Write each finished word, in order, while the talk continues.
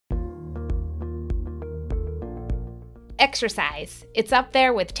Exercise. It's up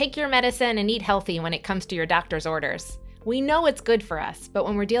there with take your medicine and eat healthy when it comes to your doctor's orders. We know it's good for us, but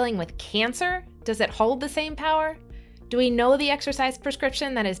when we're dealing with cancer, does it hold the same power? Do we know the exercise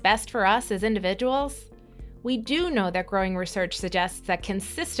prescription that is best for us as individuals? We do know that growing research suggests that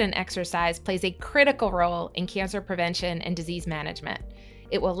consistent exercise plays a critical role in cancer prevention and disease management.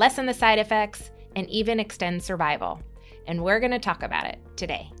 It will lessen the side effects and even extend survival. And we're going to talk about it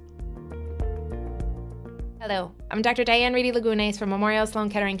today. Hello, I'm Dr. Diane Reidy-Lagunes from Memorial Sloan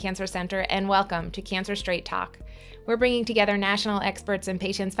Kettering Cancer Center, and welcome to Cancer Straight Talk. We're bringing together national experts and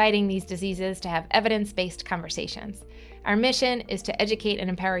patients fighting these diseases to have evidence-based conversations. Our mission is to educate and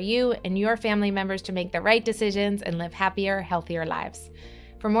empower you and your family members to make the right decisions and live happier, healthier lives.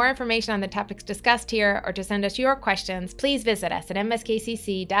 For more information on the topics discussed here or to send us your questions, please visit us at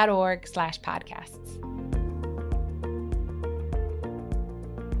mskcc.org/podcasts.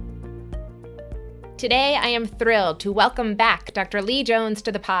 Today, I am thrilled to welcome back Dr. Lee Jones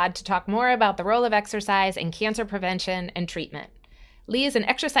to the pod to talk more about the role of exercise in cancer prevention and treatment. Lee is an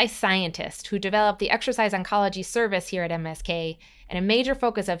exercise scientist who developed the exercise oncology service here at MSK, and a major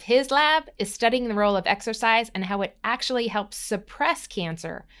focus of his lab is studying the role of exercise and how it actually helps suppress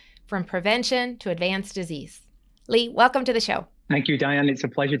cancer from prevention to advanced disease. Lee, welcome to the show. Thank you, Diane. It's a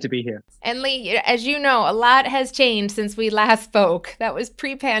pleasure to be here. And Lee, as you know, a lot has changed since we last spoke. That was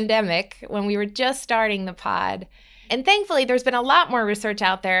pre-pandemic when we were just starting the pod. And thankfully, there's been a lot more research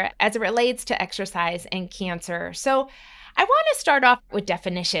out there as it relates to exercise and cancer. So I want to start off with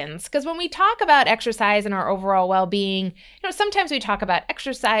definitions, because when we talk about exercise and our overall well-being, sometimes we talk about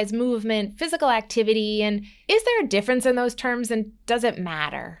exercise, movement, physical activity, and is there a difference in those terms, and does it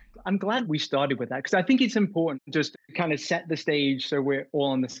matter? I'm glad we started with that because I think it's important just to kind of set the stage so we're all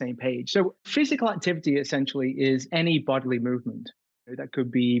on the same page. So physical activity essentially is any bodily movement. That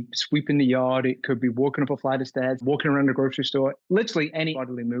could be sweeping the yard, it could be walking up a flight of stairs, walking around a grocery store, literally any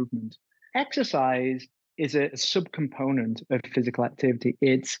bodily movement. Exercise is a subcomponent of physical activity.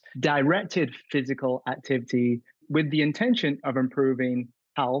 It's directed physical activity with the intention of improving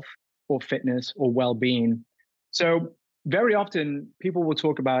health or fitness or well-being. So very often people will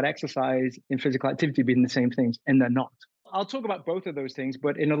talk about exercise and physical activity being the same things, and they're not. I'll talk about both of those things,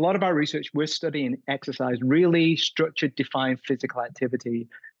 but in a lot of our research, we're studying exercise, really structured, defined physical activity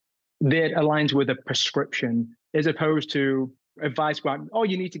that aligns with a prescription as opposed to advice about, oh,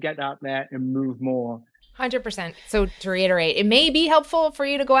 you need to get out there and move more. 100%. So to reiterate, it may be helpful for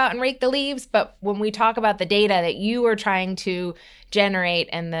you to go out and rake the leaves, but when we talk about the data that you are trying to generate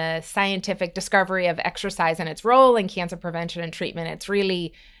and the scientific discovery of exercise and its role in cancer prevention and treatment, it's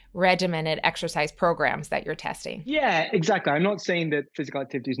really regimented exercise programs that you're testing. Yeah, exactly. I'm not saying that physical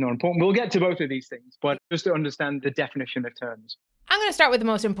activity is not important. We'll get to both of these things, but just to understand the definition of terms. I'm going to start with the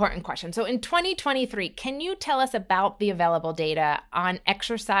most important question. So in 2023, can you tell us about the available data on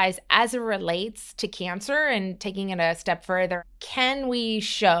exercise as it relates to cancer? And taking it a step further, can we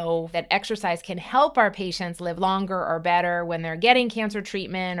show that exercise can help our patients live longer or better when they're getting cancer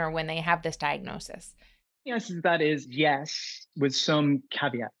treatment or when they have this diagnosis? The answer to that is yes, with some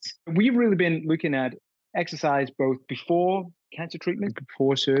caveats. We've really been looking at exercise both before cancer treatment,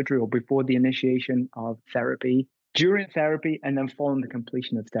 before surgery, or before the initiation of therapy, during therapy, and then following the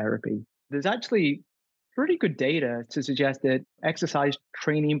completion of therapy. There's actually pretty good data to suggest that exercise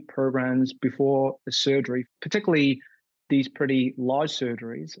training programs before the surgery, particularly these pretty large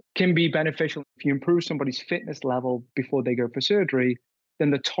surgeries, can be beneficial. If you improve somebody's fitness level before they go for surgery, then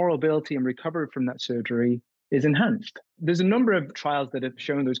the tolerability and recovery from that surgery is enhanced. There's a number of trials that have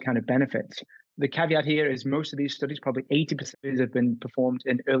shown those kind of benefits. The caveat here is most of these studies, probably 80% have been performed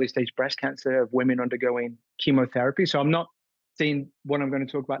in early stage breast cancer of women undergoing chemotherapy. So I'm not saying what I'm going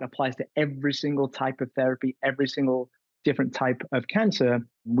to talk about applies to every single type of therapy, every single different type of cancer.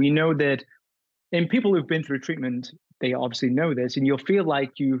 We know that in people who've been through treatment, they obviously know this, and you'll feel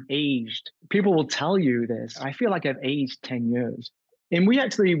like you've aged. People will tell you this. I feel like I've aged 10 years. And we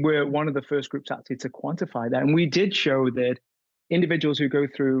actually were one of the first groups actually to quantify that. And we did show that individuals who go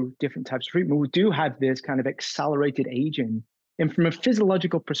through different types of treatment, we do have this kind of accelerated aging. And from a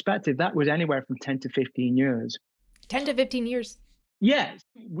physiological perspective, that was anywhere from 10 to 15 years. 10 to 15 years? Yes.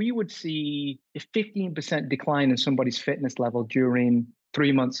 We would see a 15% decline in somebody's fitness level during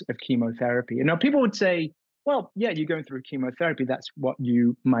 3 months of chemotherapy. And now people would say, well, yeah, you're going through chemotherapy. That's what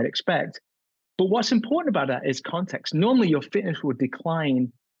you might expect. But what's important about that is context. Normally, your fitness would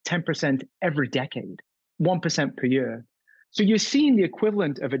decline 10% every decade, 1% per year. So you're seeing the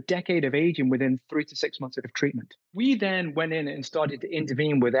equivalent of a decade of aging within 3 to 6 months of treatment. We then went in and started to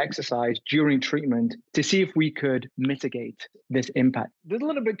intervene with exercise during treatment to see if we could mitigate this impact. There's a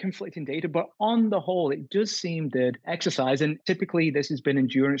little bit conflicting data, but on the whole, it does seem that exercise, and typically this has been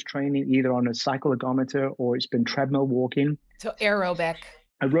endurance training, either on a cycle ergometer or it's been treadmill walking. So aerobic.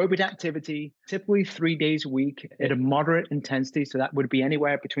 Aerobic activity, typically 3 days a week at a moderate intensity. So that would be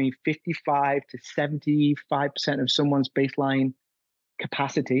anywhere between 55 to 75% of someone's baseline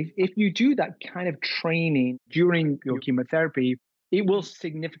capacity. If you do that kind of training during your chemotherapy, it will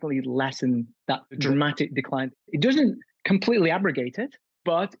significantly lessen that dramatic decline. It doesn't completely abrogate it,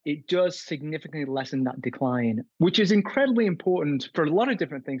 but it does significantly lessen that decline, which is incredibly important for a lot of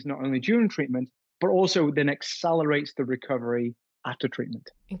different things, not only during treatment, but also then accelerates the recovery after treatment.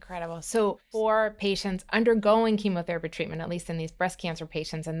 Incredible. So for patients undergoing chemotherapy treatment, at least in these breast cancer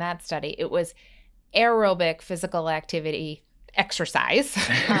patients in that study, it was aerobic physical activity, exercise,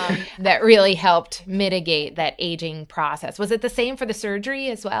 that really helped mitigate that aging process. Was it the same for the surgery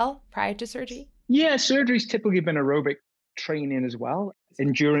as well, prior to surgery? Yeah, surgery's typically been aerobic training as well,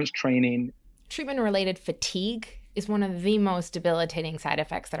 endurance training. Treatment-related fatigue is one of the most debilitating side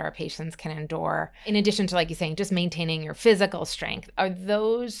effects that our patients can endure. In addition to, like you're saying, just maintaining your physical strength. Are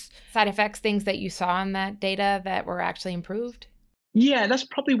those side effects things that you saw in that data that were actually improved? Yeah, that's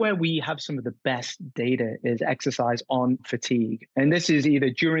probably where we have some of the best data is exercise on fatigue. And this is either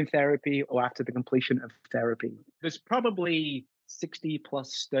during therapy or after the completion of therapy. There's probably 60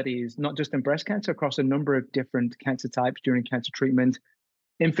 plus studies, not just in breast cancer, across a number of different cancer types during cancer treatment.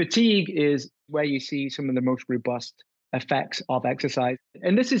 And fatigue is where you see some of the most robust effects of exercise.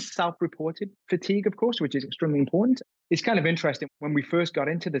 And this is self-reported fatigue, of course, which is extremely important. It's kind of interesting. When we first got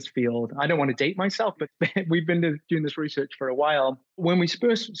into this field, I don't want to date myself, but we've been doing this research for a while. When we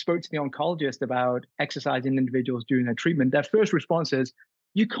first spoke to the oncologist about exercising individuals during their treatment, their first response is,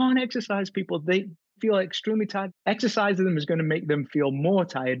 you can't exercise people. They feel extremely tired. Exercising them is going to make them feel more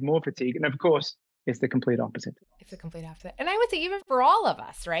tired, more fatigued. And of course, it's the complete opposite. It's the complete opposite. And I would say even for all of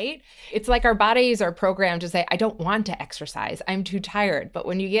us, right? It's like our bodies are programmed to say, I don't want to exercise. I'm too tired. But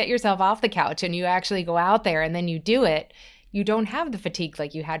when you get yourself off the couch and you actually go out there and then you do it, you don't have the fatigue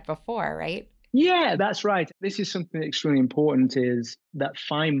like you had before, right? Yeah, that's right. This is something extremely important, is that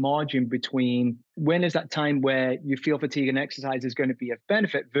fine margin between when is that time where you feel fatigue and exercise is going to be of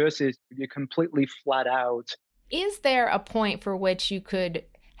benefit versus you're completely flat out. Is there a point for which you could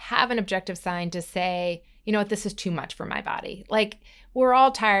have an objective sign to say, you know what, this is too much for my body? Like, we're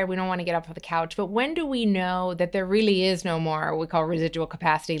all tired. We don't want to get up off the couch. But when do we know that there really is no more what we call residual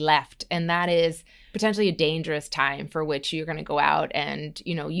capacity left? And that is potentially a dangerous time for which you're going to go out and,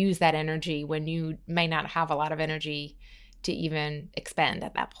 you know, use that energy when you may not have a lot of energy to even expend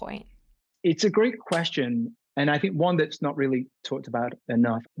at that point. It's a great question. And I think one that's not really talked about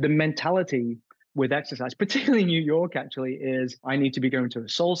enough. The mentality with exercise, particularly in New York, actually, is I need to be going to a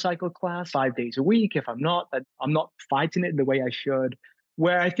soul cycle class 5 days a week. If I'm not fighting it the way I should.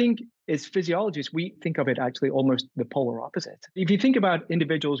 Where I think as physiologists, we think of it actually almost the polar opposite. If you think about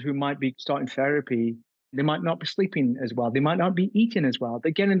individuals who might be starting therapy, they might not be sleeping as well. They might not be eating as well.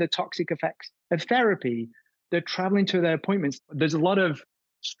 They're getting the toxic effects of therapy. They're traveling to their appointments. There's a lot of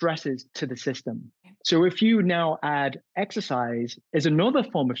stresses to the system. So if you now add exercise as another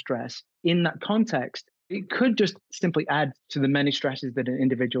form of stress in that context, it could just simply add to the many stresses that an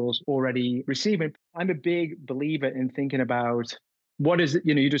individual's already receiving. I'm a big believer in thinking about what is it,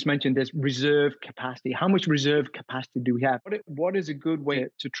 you just mentioned this reserve capacity. How much reserve capacity do we have? What is a good way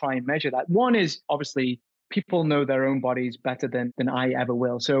to try and measure that? One is obviously people know their own bodies better than I ever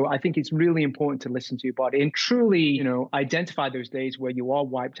will. So I think it's really important to listen to your body and truly, identify those days where you are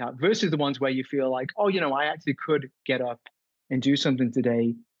wiped out versus the ones where you feel like, oh, I actually could get up and do something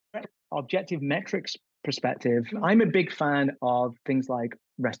today. Objective metrics perspective, I'm a big fan of things like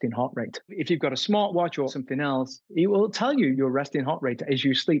resting heart rate. If you've got a smartwatch or something else, it will tell you your resting heart rate as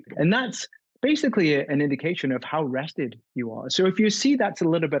you sleep. And that's basically an indication of how rested you are. So if you see that's a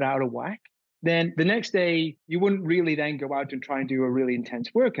little bit out of whack, then the next day you wouldn't really then go out and try and do a really intense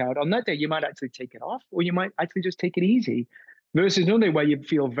workout. On that day, you might actually take it off, or you might actually just take it easy. Versus another day where you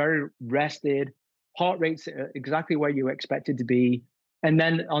feel very rested, heart rate's exactly where you expect it to be. And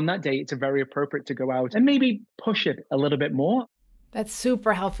then on that day, it's very appropriate to go out and maybe push it a little bit more. That's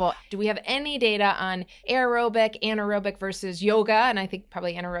super helpful. Do we have any data on aerobic, anaerobic versus yoga? And I think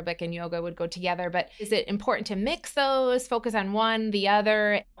probably anaerobic and yoga would go together, but is it important to mix those, focus on one, the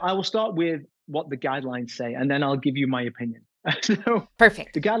other? I will start with what the guidelines say, and then I'll give you my opinion. So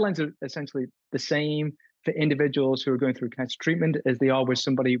perfect. The guidelines are essentially the same for individuals who are going through cancer treatment as they are with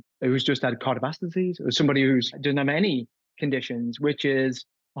somebody who's just had cardiovascular disease or somebody who doesn't have any conditions, which is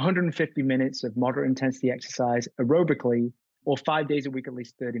 150 minutes of moderate intensity exercise aerobically, or 5 days a week, at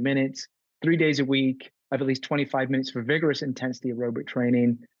least 30 minutes, 3 days a week of at least 25 minutes for vigorous intensity aerobic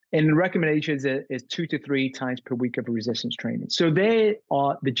training. And the recommendations is 2 to 3 times per week of resistance training. So they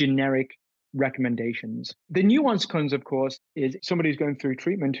are the generic recommendations. The nuance comes, of course, is somebody who's going through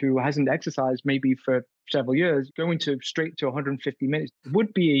treatment who hasn't exercised maybe for several years, going to straight to 150 minutes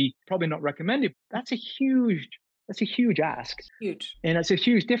would be probably not recommended. That's a huge ask. Huge. And it's a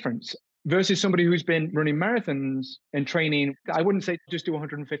huge difference versus somebody who's been running marathons and training. I wouldn't say just do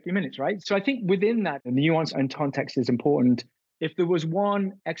 150 minutes, right? So I think within that, the nuance and context is important. If there was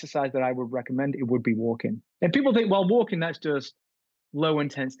one exercise that I would recommend, it would be walking. And people think, well, walking, that's just low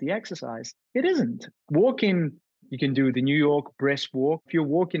intensity exercise. It isn't. Walking, you can do the New York brisk walk. If you're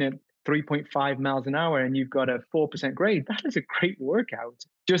walking at 3.5 miles an hour and you've got a 4% grade, that is a great workout.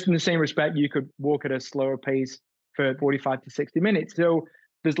 Just in the same respect, you could walk at a slower pace for 45 to 60 minutes. So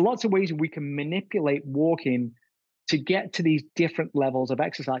there's lots of ways we can manipulate walking to get to these different levels of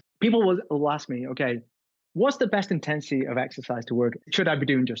exercise. People will ask me, okay, what's the best intensity of exercise to work? Should I be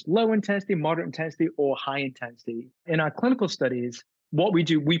doing just low intensity, moderate intensity, or high intensity? In our clinical studies, what we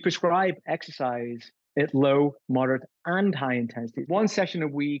do, we prescribe exercise at low, moderate, and high intensity. 1 session a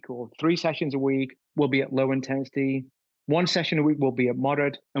week or 3 sessions a week will be at low intensity. 1 session a week will be at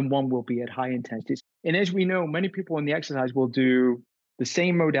moderate, and 1 will be at high intensity. And as we know, many people in the exercise will do the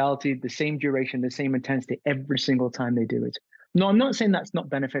same modality, the same duration, the same intensity every single time they do it. No, I'm not saying that's not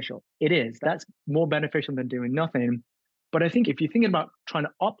beneficial. It is. That's more beneficial than doing nothing. But I think if you're thinking about trying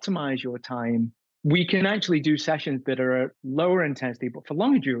to optimize your time, we can actually do sessions that are at lower intensity, but for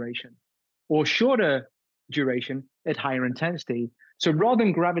longer duration, or shorter duration at higher intensity. So rather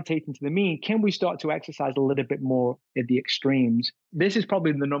than gravitating to the mean, can we start to exercise a little bit more at the extremes? This is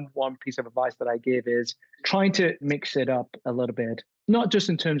probably the number one piece of advice that I give, is trying to mix it up a little bit, not just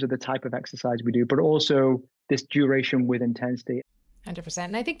in terms of the type of exercise we do, but also this duration with intensity. 100%.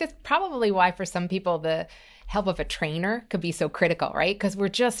 And I think that's probably why for some people, the help of a trainer could be so critical, right? Because we're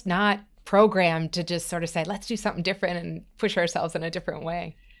just not programmed to just sort of say, let's do something different and push ourselves in a different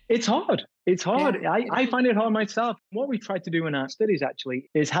way. It's hard. It's hard. Yeah. I find it hard myself. What we try to do in our studies actually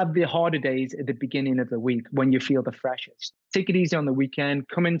is have the harder days at the beginning of the week when you feel the freshest. Take it easy on the weekend,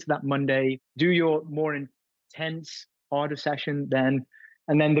 come into that Monday, do your more intense, harder session then,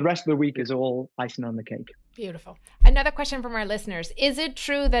 and then the rest of the week is all icing on the cake. Beautiful. Another question from our listeners. Is it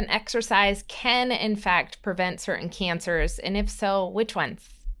true that exercise can, in fact, prevent certain cancers? And if so, which ones?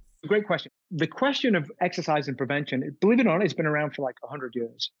 Great question. The question of exercise and prevention, believe it or not, it's been around for like 100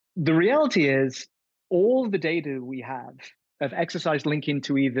 years. The reality is all the data we have of exercise linking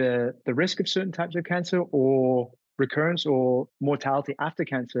to either the risk of certain types of cancer or recurrence or mortality after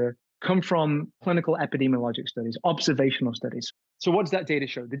cancer come from clinical epidemiologic studies, observational studies. So what does that data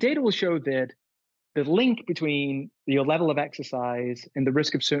show? The data will show that the link between your level of exercise and the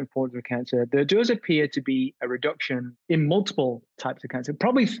risk of certain forms of cancer, there does appear to be a reduction in multiple types of cancer,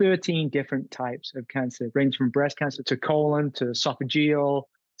 probably 13 different types of cancer, ranging from breast cancer to colon, to esophageal,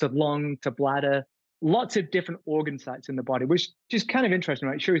 to lung, to bladder, lots of different organ sites in the body, which is kind of interesting,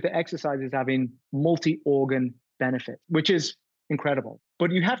 right? It shows that exercise is having multi-organ benefit, which is incredible.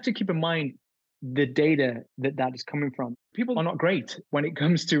 But you have to keep in mind the data that is coming from. People are not great when it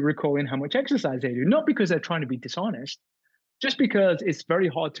comes to recalling how much exercise they do, not because they're trying to be dishonest, just because it's very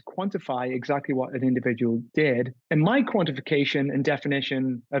hard to quantify exactly what an individual did. And my quantification and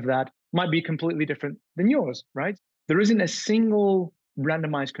definition of that might be completely different than yours, right? There isn't a single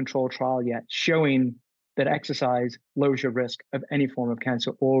randomized controlled trial yet showing that exercise lowers your risk of any form of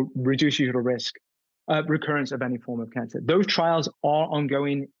cancer or reduces your risk of recurrence of any form of cancer. Those trials are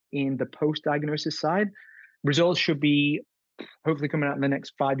ongoing in the post-diagnosis side. Results should be hopefully coming out in the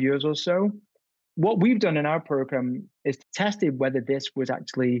next 5 years or so. What we've done in our program is tested whether this was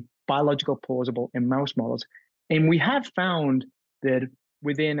actually biological plausible in mouse models. And we have found that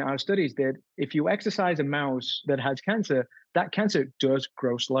within our studies that if you exercise a mouse that has cancer, that cancer does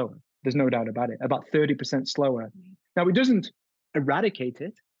grow slower. There's no doubt about it, about 30% slower. Now, it doesn't eradicate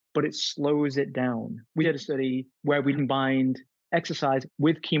it, but it slows it down. We did a study where we combined exercise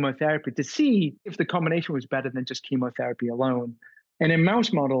with chemotherapy to see if the combination was better than just chemotherapy alone. And in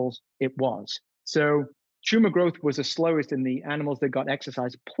mouse models, it was. So tumor growth was the slowest in the animals that got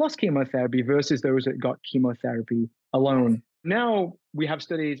exercise plus chemotherapy versus those that got chemotherapy alone. Now we have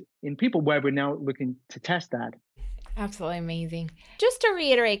studies in people where we're now looking to test that. Absolutely amazing. Just to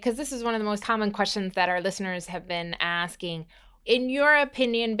reiterate, because this is one of the most common questions that our listeners have been asking, In your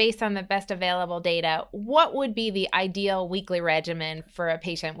opinion, based on the best available data, what would be the ideal weekly regimen for a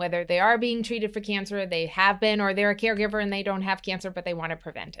patient, whether they are being treated for cancer, they have been, or they're a caregiver and they don't have cancer, but they want to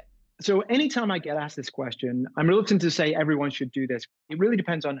prevent it? So anytime I get asked this question, I'm reluctant to say everyone should do this. It really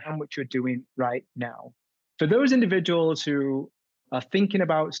depends on how much you're doing right now. For those individuals who are thinking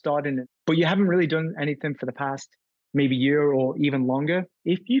about starting it, but you haven't really done anything for the past maybe year or even longer,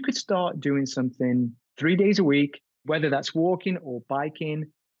 if you could start doing something 3 days a week, whether that's walking or biking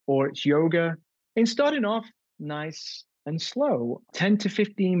or it's yoga, and starting off nice and slow, 10 to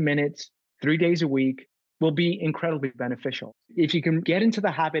 15 minutes, 3 days a week, will be incredibly beneficial. If you can get into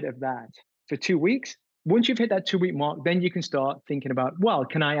the habit of that for 2 weeks, once you've hit that 2 week mark, then you can start thinking about, well,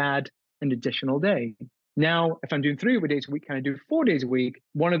 can I add an additional day? Now, if I'm doing 3 days a week, can I do 4 days a week?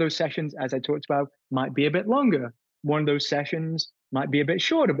 One of those sessions, as I talked about, might be a bit longer. One of those sessions might be a bit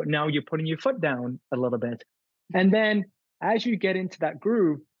shorter, but now you're putting your foot down a little bit. And then as you get into that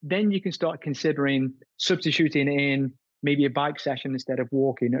groove, then you can start considering substituting in maybe a bike session instead of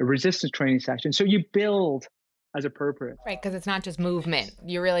walking, a resistance training session. So you build as appropriate. Right, because it's not just movement.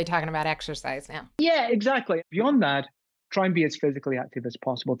 You're really talking about exercise now. Yeah, exactly. Beyond that, try and be as physically active as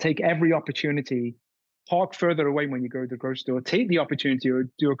possible. Take every opportunity. Park further away when you go to the grocery store. Take the opportunity to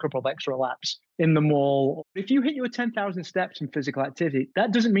do a couple of extra laps in the mall. If you hit your 10,000 steps in physical activity,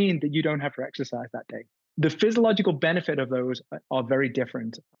 that doesn't mean that you don't have to exercise that day. The physiological benefit of those are very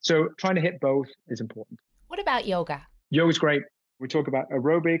different. So trying to hit both is important. What about yoga? Yoga is great. We talk about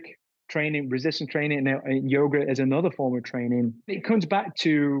aerobic training, resistance training, and yoga is another form of training. It comes back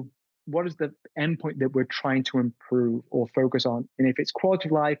to what is the endpoint that we're trying to improve or focus on. And if it's quality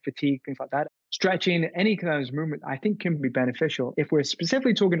of life, fatigue, things like that, stretching, any kind of movement, I think can be beneficial. If we're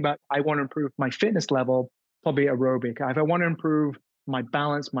specifically talking about, I want to improve my fitness level, probably aerobic. If I want to improve my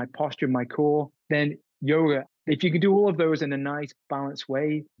balance, my posture, my core, then yoga. If you can do all of those in a nice, balanced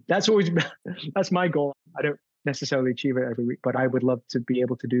way, that's my goal. I don't necessarily achieve it every week, but I would love to be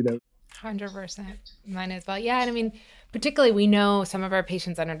able to do those. 100%. Mine as well. Yeah. And I mean, particularly we know some of our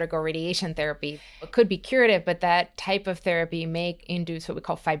patients that undergo radiation therapy. It could be curative, but that type of therapy may induce what we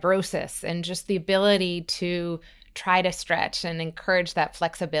call fibrosis, and just the ability to try to stretch and encourage that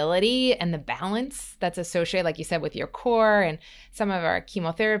flexibility and the balance that's associated, like you said, with your core. And some of our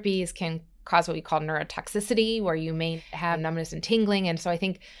chemotherapies can cause what we call neurotoxicity, where you may have numbness and tingling. And so I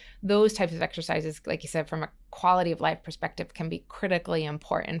think those types of exercises, like you said, from a quality of life perspective, can be critically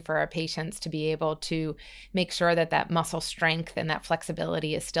important for our patients to be able to make sure that that muscle strength and that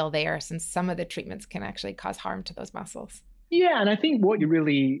flexibility is still there, since some of the treatments can actually cause harm to those muscles. Yeah, and I think what you're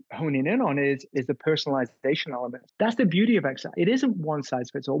really honing in on is the personalization element. That's the beauty of exercise. It isn't one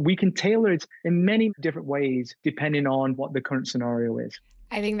size fits all. We can tailor it in many different ways depending on what the current scenario is.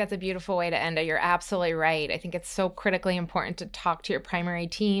 I think that's a beautiful way to end it. You're absolutely right. I think it's so critically important to talk to your primary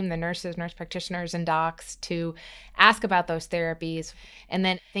team, the nurses, nurse practitioners, and docs, to ask about those therapies and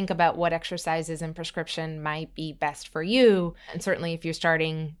then think about what exercises and prescription might be best for you. And certainly if you're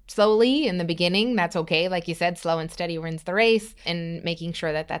starting slowly in the beginning, that's okay. Like you said, slow and steady wins the race, and making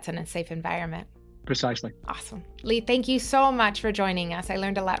sure that that's in a safe environment. Precisely. Awesome. Lee, thank you so much for joining us. I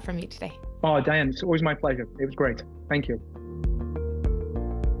learned a lot from you today. Oh, Diane, it's always my pleasure. It was great. Thank you.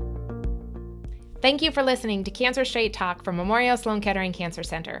 Thank you for listening to Cancer Straight Talk from Memorial Sloan Kettering Cancer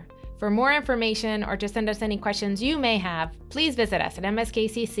Center. For more information or to send us any questions you may have, please visit us at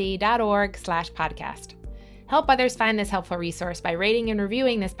mskcc.org/podcast. Help others find this helpful resource by rating and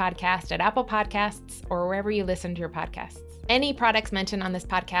reviewing this podcast at Apple Podcasts or wherever you listen to your podcasts. Any products mentioned on this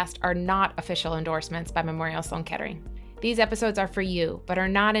podcast are not official endorsements by Memorial Sloan Kettering. These episodes are for you, but are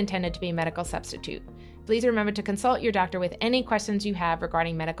not intended to be a medical substitute. Please remember to consult your doctor with any questions you have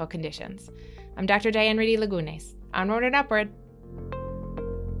regarding medical conditions. I'm Dr. Diane Reidy-Lagunes. Onward and upward.